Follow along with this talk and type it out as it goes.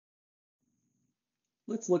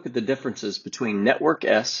Let's look at the differences between Network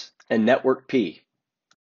S and Network P.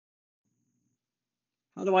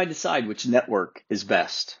 How do I decide which network is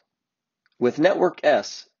best? With Network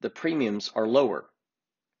S, the premiums are lower.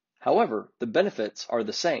 However, the benefits are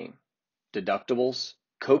the same: deductibles,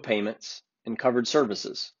 co-payments, and covered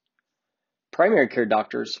services. Primary care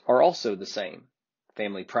doctors are also the same: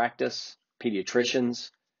 family practice, pediatricians,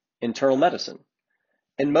 internal medicine,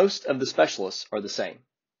 and most of the specialists are the same.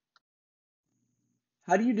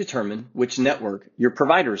 How do you determine which network your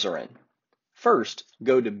providers are in? First,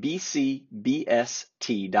 go to bcbst.com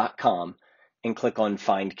and click on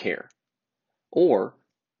Find Care, or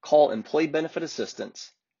call Employee Benefit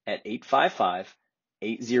Assistance at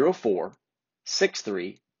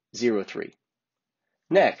 855-804-6303.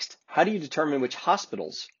 Next, how do you determine which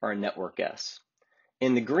hospitals are in Network S?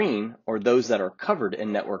 In the green, or those that are covered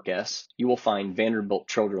in Network S, you will find Vanderbilt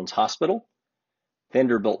Children's Hospital,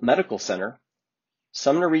 Vanderbilt Medical Center,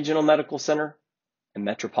 Sumner Regional Medical Center, and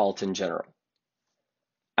Metropolitan General.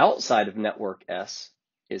 Outside of Network S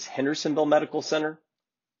is Hendersonville Medical Center,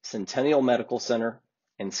 Centennial Medical Center,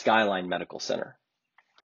 and Skyline Medical Center.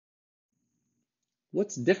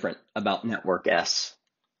 What's different about Network S?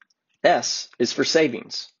 S is for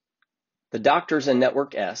savings. The doctors in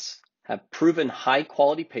Network S have proven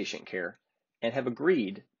high-quality patient care and have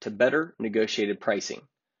agreed to better negotiated pricing,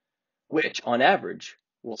 which on average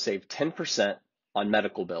will save 10% on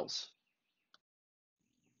medical bills.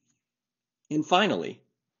 And finally,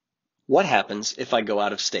 what happens if I go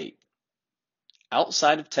out of state?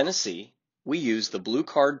 Outside of Tennessee, we use the Blue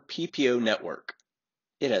Card PPO network.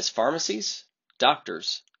 It has pharmacies,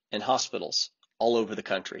 doctors, and hospitals all over the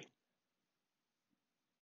country.